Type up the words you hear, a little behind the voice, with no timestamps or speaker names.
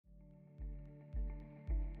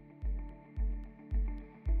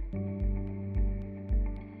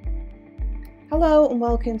Hello and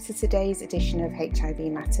welcome to today's edition of HIV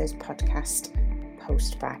Matters podcast,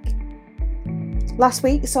 Postbag. Last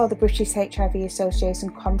week saw the British HIV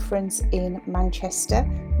Association conference in Manchester,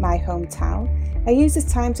 my hometown. I used the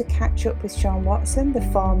time to catch up with Sean Watson, the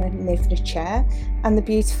former NIVNA chair, and the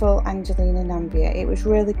beautiful Angelina Nambia. It was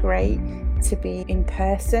really great to be in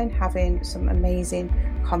person, having some amazing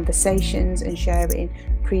conversations and sharing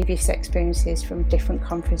previous experiences from different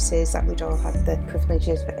conferences that we'd all had the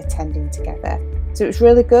privileges of attending together. So it was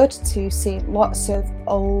really good to see lots of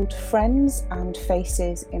old friends and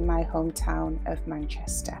faces in my hometown of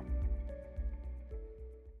Manchester.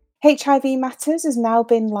 HIV Matters has now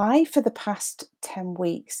been live for the past 10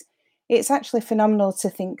 weeks. It's actually phenomenal to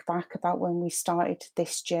think back about when we started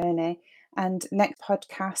this journey. And next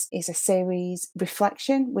podcast is a series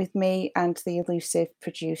reflection with me and the elusive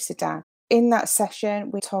producer Dan. In that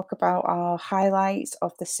session, we talk about our highlights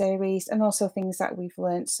of the series and also things that we've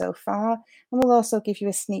learned so far. And we'll also give you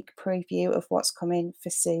a sneak preview of what's coming for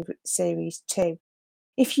series 2.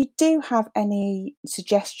 If you do have any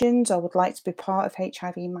suggestions or would like to be part of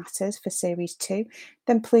HIV Matters for series 2,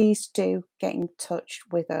 then please do get in touch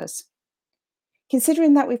with us.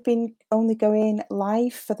 Considering that we've been only going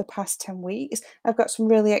live for the past 10 weeks, I've got some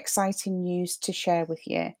really exciting news to share with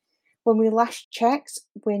you. When we last checked,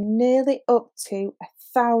 we're nearly up to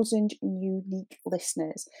 1,000 unique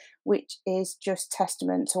listeners, which is just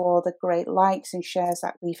testament to all the great likes and shares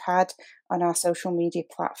that we've had on our social media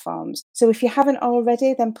platforms. So if you haven't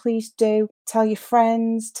already, then please do tell your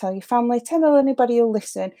friends, tell your family, tell anybody who'll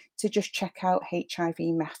listen to just check out HIV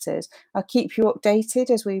Matters. I'll keep you updated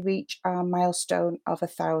as we reach our milestone of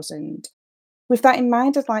 1,000. With that in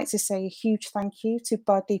mind, I'd like to say a huge thank you to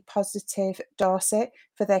Body Positive Dorset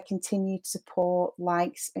for their continued support,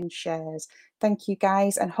 likes and shares. Thank you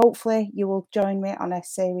guys, and hopefully you will join me on a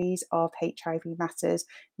series of HIV Matters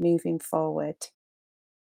moving forward.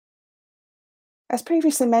 As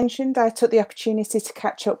previously mentioned, I took the opportunity to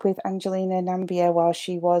catch up with Angelina Nambia while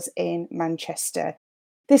she was in Manchester.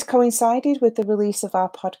 This coincided with the release of our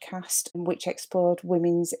podcast, which explored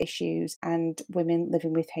women's issues and women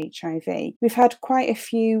living with HIV. We've had quite a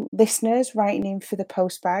few listeners writing in for the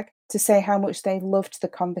postbag to say how much they loved the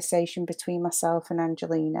conversation between myself and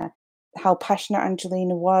Angelina, how passionate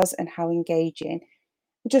Angelina was and how engaging.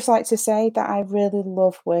 I'd just like to say that I really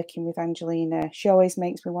love working with Angelina. She always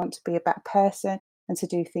makes me want to be a better person and to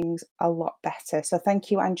do things a lot better. So thank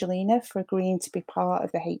you, Angelina, for agreeing to be part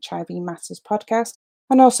of the HIV Matters podcast,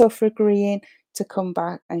 and also for agreeing to come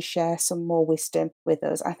back and share some more wisdom with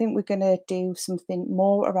us. I think we're going to do something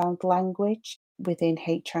more around language within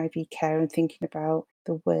HIV care and thinking about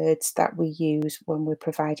the words that we use when we're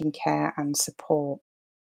providing care and support.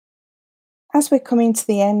 As we're coming to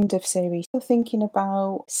the end of series, we're thinking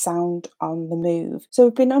about sound on the move. So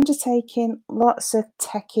we've been undertaking lots of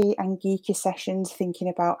techie and geeky sessions thinking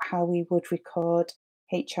about how we would record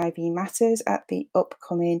HIV Matters at the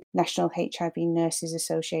upcoming National HIV Nurses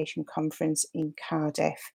Association conference in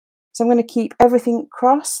Cardiff. So I'm going to keep everything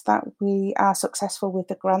crossed that we are successful with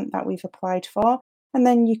the grant that we've applied for. And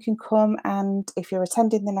then you can come and, if you're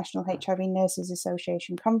attending the National HIV Nurses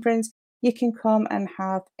Association conference, you can come and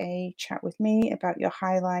have a chat with me about your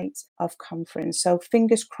highlights of conference. So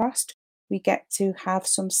fingers crossed, we get to have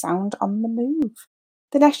some sound on the move.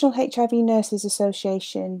 The National HIV Nurses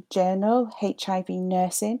Association journal, HIV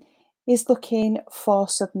Nursing, is looking for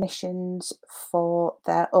submissions for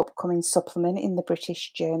their upcoming supplement in the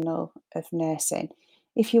British Journal of Nursing.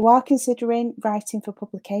 If you are considering writing for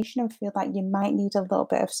publication and feel like you might need a little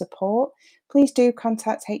bit of support, please do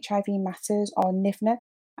contact HIV Matters or NIVNA,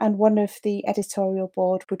 and one of the editorial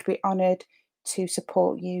board would be honoured to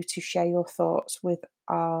support you to share your thoughts with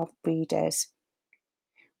our readers.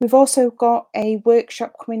 We've also got a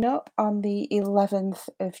workshop coming up on the 11th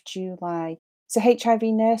of July. So HIV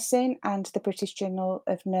Nursing and the British Journal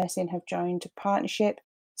of Nursing have joined a partnership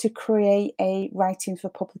to create a writing for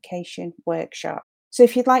publication workshop. So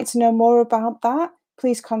if you'd like to know more about that,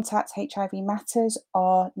 please contact HIV Matters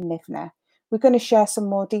or NIVNA. We're going to share some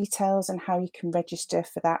more details on how you can register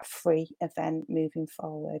for that free event moving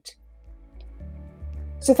forward.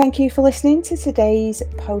 So thank you for listening to today's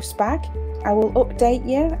postbag. I will update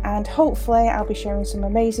you and hopefully I'll be sharing some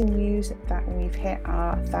amazing news that we've hit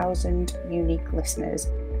our 1,000 unique listeners.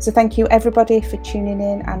 So thank you everybody for tuning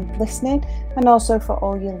in and listening, and also for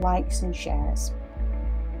all your likes and shares.